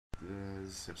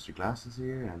is MrHipsterGlasses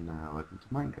here, and welcome to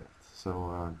Minecraft.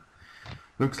 So,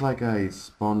 looks like I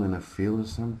spawned in a field or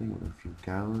something with a few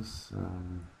cows,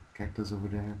 cactus over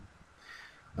there.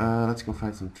 Let's go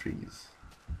find some trees.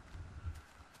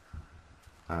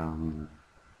 Hello?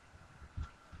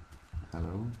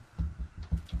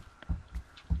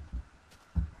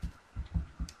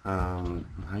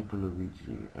 Hyper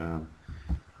Luigi.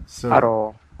 So,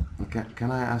 Hello.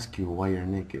 can I ask you why you're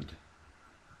naked?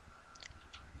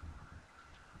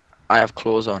 I have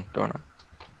clothes on, don't I?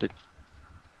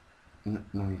 No,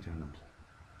 you don't.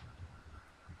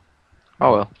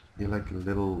 Oh well. You're like a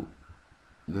little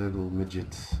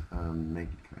midget,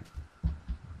 naked guy.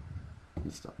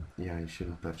 Stop. Yeah, you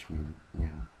shouldn't touch me. Yeah,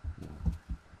 yeah.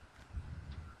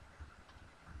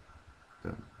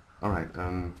 Done. Alright,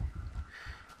 are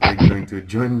you going to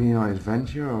join me on my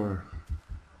adventure, or?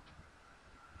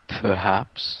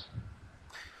 Perhaps.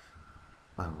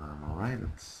 Well, alright,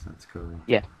 let's go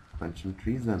Yeah. plant some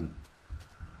trees then.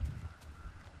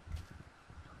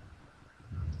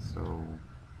 So,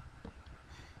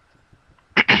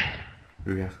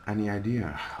 do you have any idea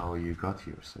how you got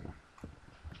here, sir?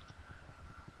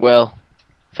 Well,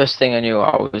 first thing I knew,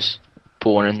 I was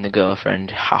born in the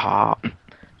girlfriend. Haha.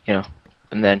 You know.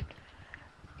 And then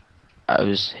I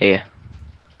was here.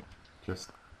 Just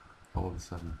all of a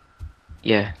sudden,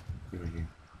 Yeah. you were here.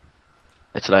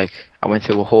 It's like I went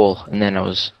through a hole and then I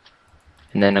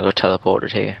got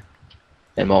teleported here.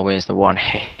 In more ways than one.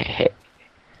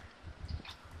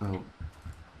 Oh,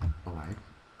 alright.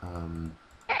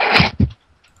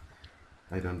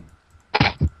 I don't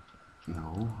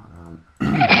know.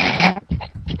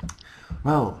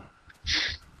 Well,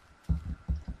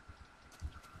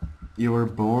 you were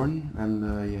born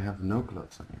and you have no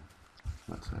clothes on you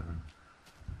whatsoever.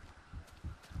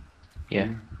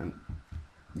 Yeah. And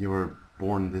you were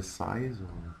born this size,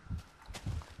 or?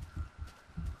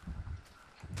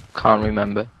 Can't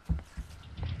remember.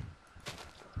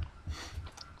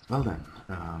 Well then,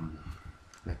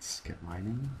 let's get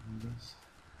mining, I guess.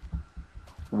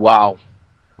 Wow.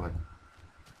 What?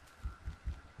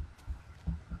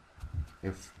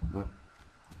 What?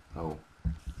 Oh,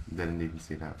 didn't even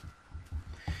see that.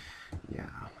 Yeah.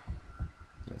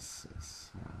 Yes,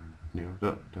 no,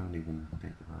 don't even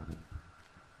think about it.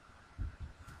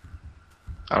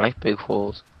 I like big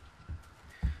holes.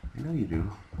 I know you do.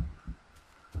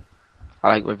 I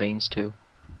like ravines too.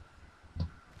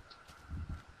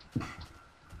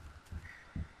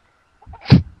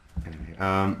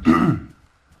 Anyway,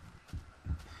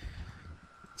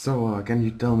 so, can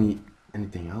you tell me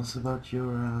anything else about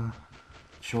your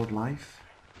short life?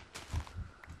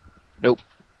 Nope.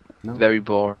 No? Very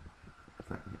boring.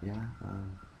 Yeah.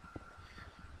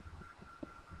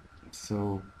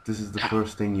 So, this is the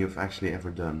first thing you've actually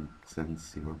ever done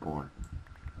since you were born.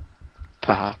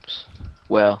 Perhaps.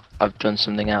 Well, I've done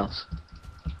something else.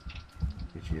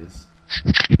 Which is?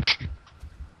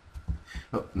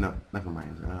 Oh, no, never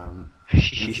mind.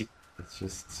 Let's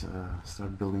just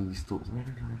start building these tools. Where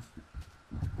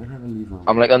did I leave my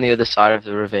I'm like on the workbench? other side of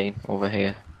the ravine over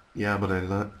here. Yeah, but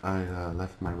I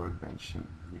left my workbench, and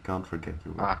you can't forget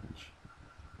your Ah, workbench.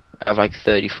 I have like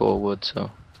 34 wood,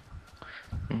 so.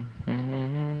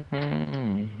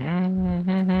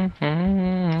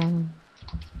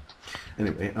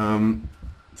 Anyway,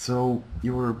 so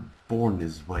you were born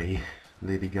this way,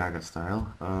 Lady Gaga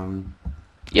style.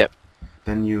 Yep.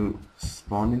 Then you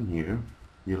spawn in here.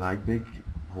 You like big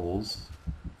holes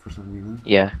for some reason,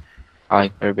 Yeah, I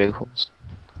like very big holes.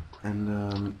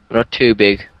 and Not too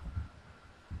big.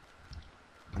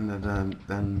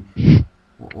 then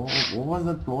what was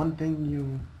that one thing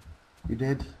you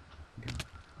did?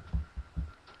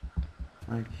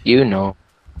 Like, You know.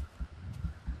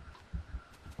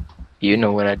 You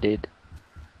know what I did.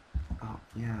 oh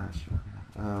yeah, sure.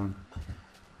 Yeah.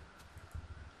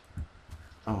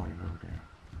 Oh, you're over there.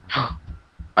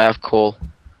 I have coal.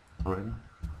 Already?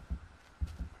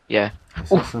 Yeah. I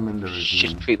saw Oof. some in the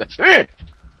Shit, ravine. creeper.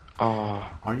 Oh.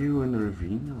 Are you in the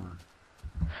ravine, or?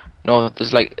 No,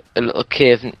 there's like a little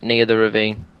cave near the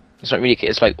ravine. It's not really a cave,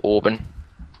 it's like open.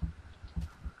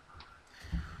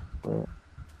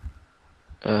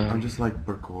 I'm just like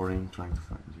parkouring, trying to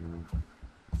find you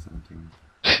something.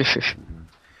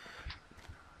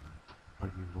 Are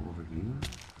you over here?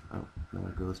 Oh, there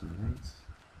goes my legs.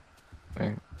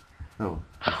 Right. Oh.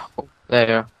 Oh, there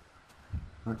you are.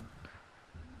 What?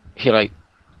 Here, like,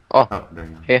 oh, Oh, there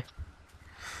you are. here.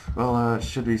 Well,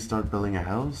 should we start building a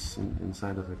house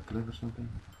inside of a cliff or something?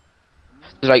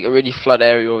 There's like a really flat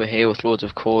area over here with loads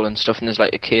of coal and stuff, and there's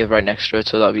like a cave right next to it,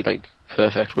 so that'd be like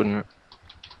perfect, wouldn't it?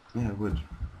 Yeah, it would.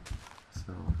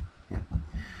 So, yeah.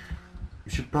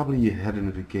 We should probably head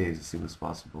into the caves as soon as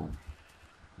possible.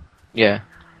 Yeah.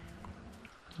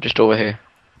 Just over here.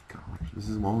 Gosh, this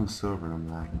is my own server and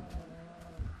I'm lagging.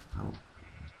 Oh.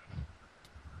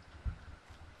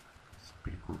 It's a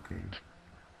pretty cool cave.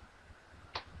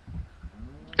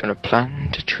 Gonna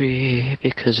plant a tree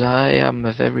because I am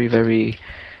a very, very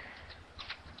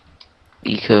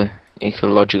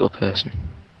ecological person.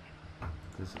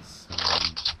 This is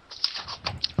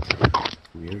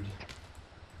weird.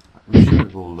 I'm sure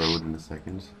it will load in a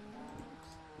second.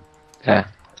 Yeah.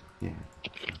 Yeah.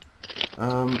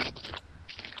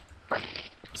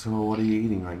 So what are you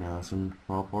eating right now? Some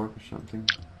raw pork or something?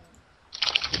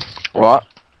 What?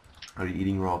 Are you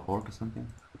eating raw pork or something?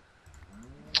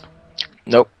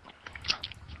 Nope.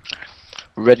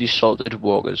 Ready salted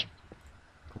waters.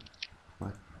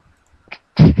 What?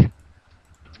 I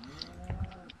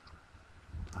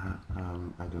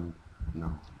don't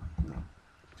know. No.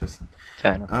 Just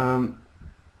Fair enough.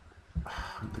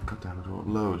 God damn it,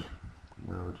 load.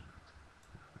 Load.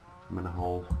 I'm in a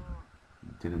hole.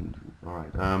 Didn't.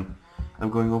 Alright, I'm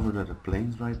going over to the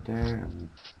plains right there, and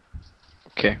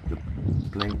Okay. the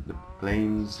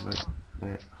plains right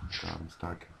there. Oh God, I'm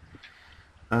stuck.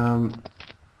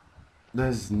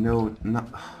 There's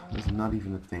there's not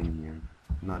even a thing here.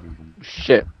 Not even.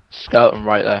 Shit. Skeleton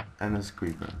right there. And a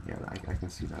creeper. Yeah, I can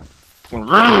see that.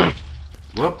 Oh,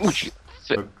 Whoops!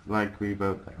 shit. Looked like we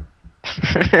both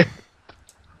there.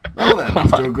 Well then,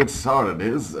 after a good start it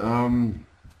is.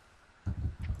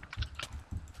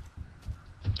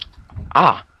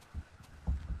 Ah.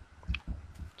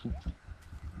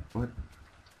 What?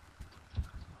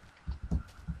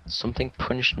 Something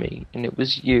punched me, and it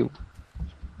was you.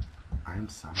 I'm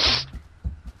sorry.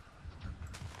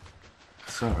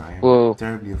 Sorry, I'm Whoa.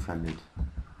 terribly offended.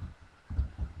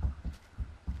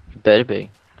 You better be.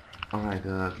 Alright,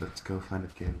 let's go find a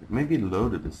cave. Maybe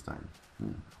load it this time.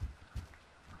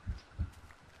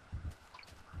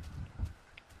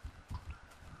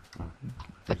 Oh.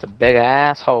 That's a big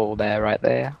asshole there, right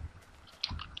there.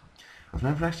 I've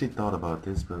never actually thought about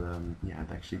this, but yeah, it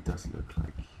actually does look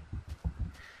like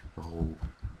the whole.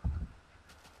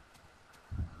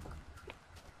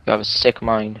 You have a sick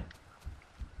mind.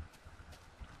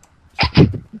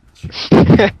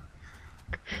 Sure.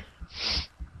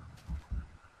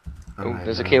 Oh, Alright,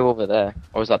 there's a cave over there.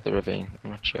 Or is that the ravine?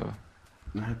 I'm not sure.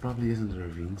 no, it probably isn't a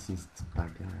ravine since it's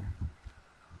back there.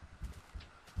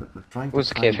 But we're trying to What's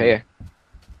the find cave here?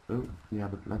 Oh, yeah,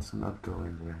 but let's not go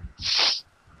in there.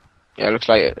 Yeah, it looks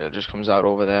like it just comes out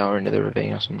over there or into the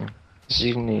ravine or something. This is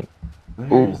even neat.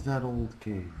 Where is that old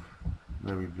cave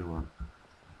where we blew up?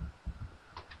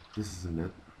 This isn't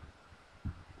it.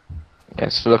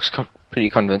 Yes, it looks pretty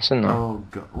convincing though. Oh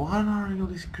god, what are all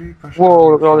these creepers?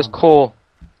 Whoa, look at all this coal.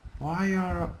 Why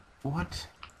are... what?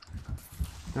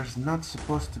 There's not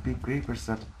supposed to be creepers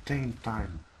at the same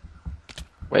time.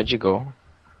 Where'd you go?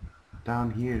 Down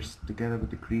here, together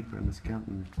with the creeper and the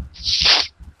skeleton.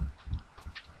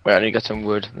 Wait, I need to get some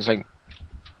wood. There's like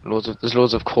there's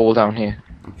loads of coal down here.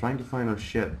 I'm trying to find our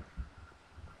shit.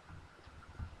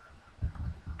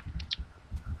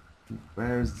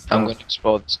 Where's the stuff? I'm going to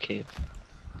explore this cave.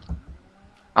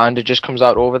 And it just comes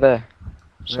out over there.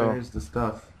 So Where's the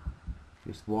stuff?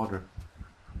 Just water.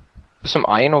 there's some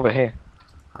iron over here.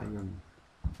 Iron.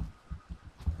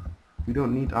 We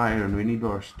don't need iron, we need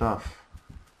our stuff.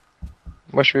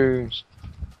 Mushrooms.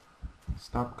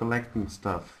 Stop collecting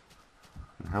stuff.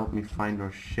 And help me find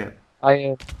our shit.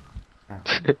 Iron.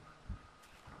 Yeah.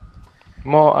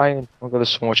 More iron. Oh god, there's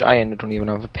so much iron I don't even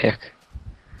have a pick.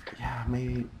 Yeah,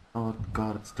 maybe... oh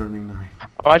god, it's turning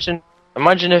night.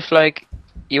 Imagine if like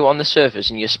you were on the surface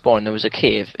and you spawned, there was a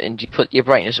cave and you put your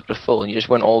brightness up to full and you just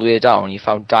went all the way down and you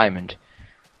found diamond.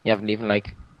 You haven't even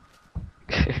like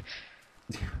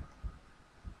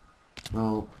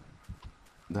Well,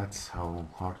 that's how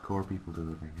hardcore people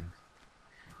do it, I guess.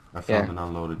 I found an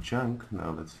unloaded chunk.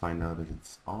 Now let's find out if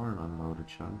it's our unloaded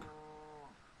chunk.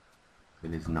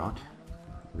 It is not.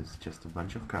 It's just a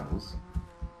bunch of cows.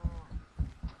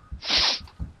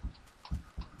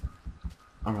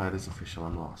 Alright, it's official,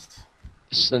 I'm lost.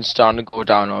 It's starting to go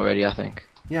down already, I think.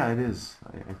 Yeah, it is.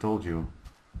 I told you.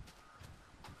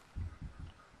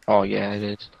 Oh yeah, it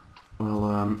is.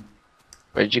 Well,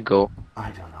 Where'd you go?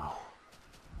 I don't know.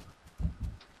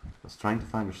 I was trying to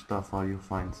find your stuff while you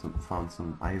found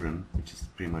some iron, which is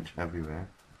pretty much everywhere.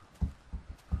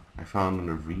 I found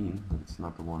a ravine, but it's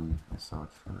not the one I saw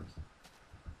at first.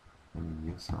 I mean,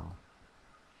 you saw.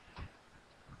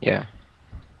 Yeah.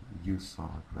 You saw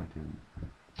it, but I didn't.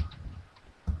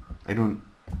 I don't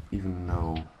even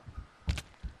know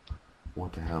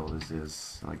what the hell this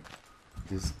is. Like,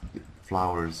 this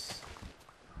flowers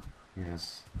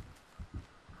Yes.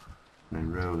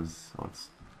 And Rose, oh,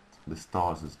 the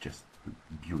stars is just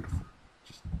beautiful.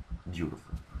 Just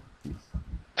beautiful.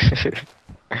 Yes.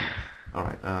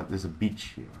 Alright, there's a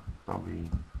beach here. Probably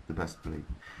the best place.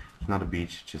 It's not a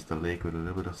beach, just a lake with a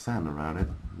little bit of sand around it.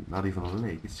 Not even a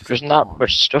lake, it's just There's a not pond.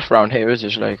 much stuff around here, is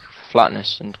there? Like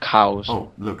flatness and cows and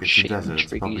Oh, look, it's a sheep and desert.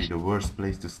 It's probably trees. the worst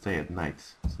place to stay at night.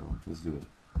 So, let's do it.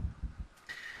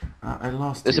 I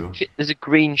lost There's you. there's a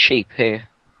green sheep here.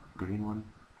 Green one?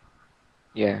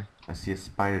 Yeah. I see a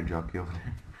spider jockey over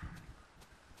there.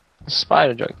 A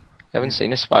spider jockey. I haven't Yeah.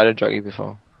 seen a spider jockey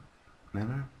before.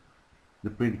 Never?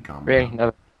 They're pretty common. Really? Huh?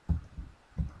 Never.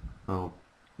 Well,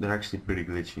 they're actually pretty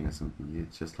glitchy in SMP.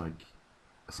 It's just like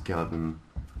a skeleton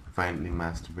finally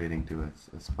masturbating to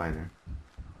a spider.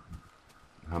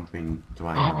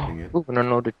 Trying humping it. Ooh, an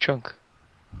unloaded chunk.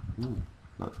 Ooh,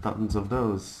 not tons of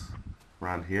those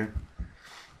around here.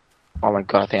 Oh my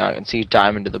god, I think I can see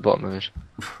diamond at the bottom of it.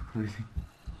 Really?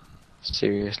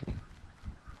 Seriously.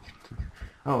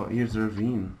 Oh, here's a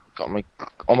ravine. Oh my,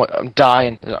 I'm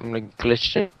dying. I'm like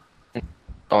glitching.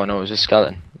 Oh no, it was a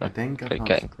skeleton. I think I Like found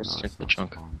getting no, close to it's the not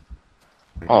chunk. spawn.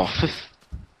 Wait, Oh,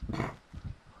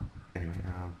 anyway,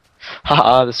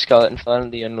 haha, the skeleton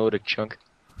found the unloaded chunk.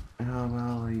 oh,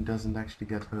 well, he doesn't actually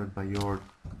get hurt by your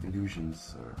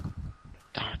illusions.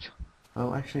 Damn it.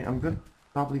 Well, actually,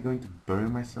 probably going to bury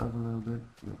myself a little bit.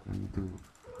 Look, I need to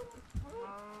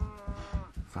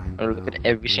find I a look little at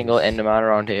every place. single enderman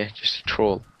around here, just a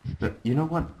troll. Look, you know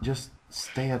what? Just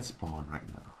stay at spawn right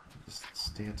now. Just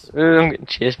stay at spawn. I'm getting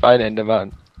chased by an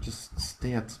enderman. Just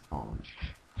stay at spawn.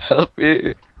 Help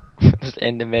me. There's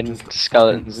endermen, Just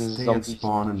skeletons, fucking and stay at zombies.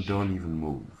 spawn and don't even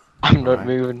move. I'm not alright?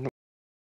 moving.